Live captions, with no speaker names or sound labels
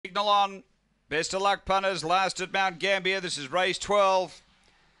signal on. Best of luck, punters. Last at Mt-Gambier. This is race 12.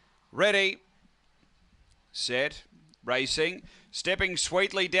 Ready. Set. Racing. Stepping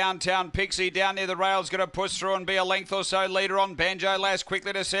sweetly, Downtown Pixie down near the rails, going to push through and be a length or so leader on. Banjo Lass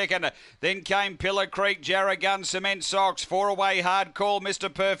quickly to second. Then came Pillar Creek, Jarragun, Cement Socks. 4 away, Hard Call,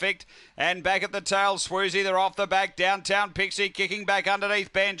 Mr. Perfect. And back at the tail, Swoozy, they're off the back. Downtown Pixie kicking back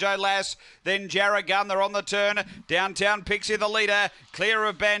underneath Banjo Lass. Then Jarragun, they're on the turn. Downtown Pixie the leader, clear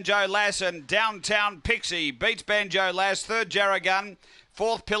of Banjo Lass. And Downtown Pixie beats Banjo Lass. Third Jarragun.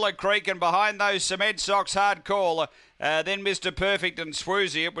 Fourth Pillar Creek, and behind those Cement Socks, Hard Call. Then Mr. Perfect and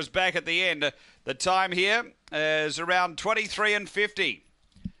Swoozy. It was back at the end. The time here is around 23:50.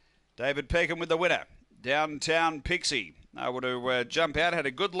 David Peckham with the winner. Downtown Pixie able to jump out. Had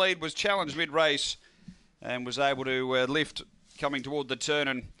a good lead. Was challenged mid-race and was able to lift coming toward the turn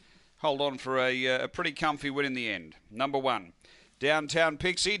and hold on for a pretty comfy win in the end. Number 1. Downtown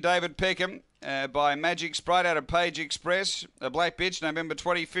Pixie. David Peckham by Magic Sprite out of Page Express. A Black Bitch, November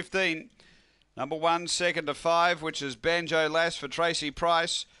 2015. Number 1, 2nd to 5, which is Banjo Lass for Tracy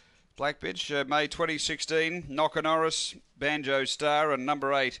Price. Black Bitch, May 2016. Knocker Norris, Banjo Star, and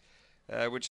number 8, which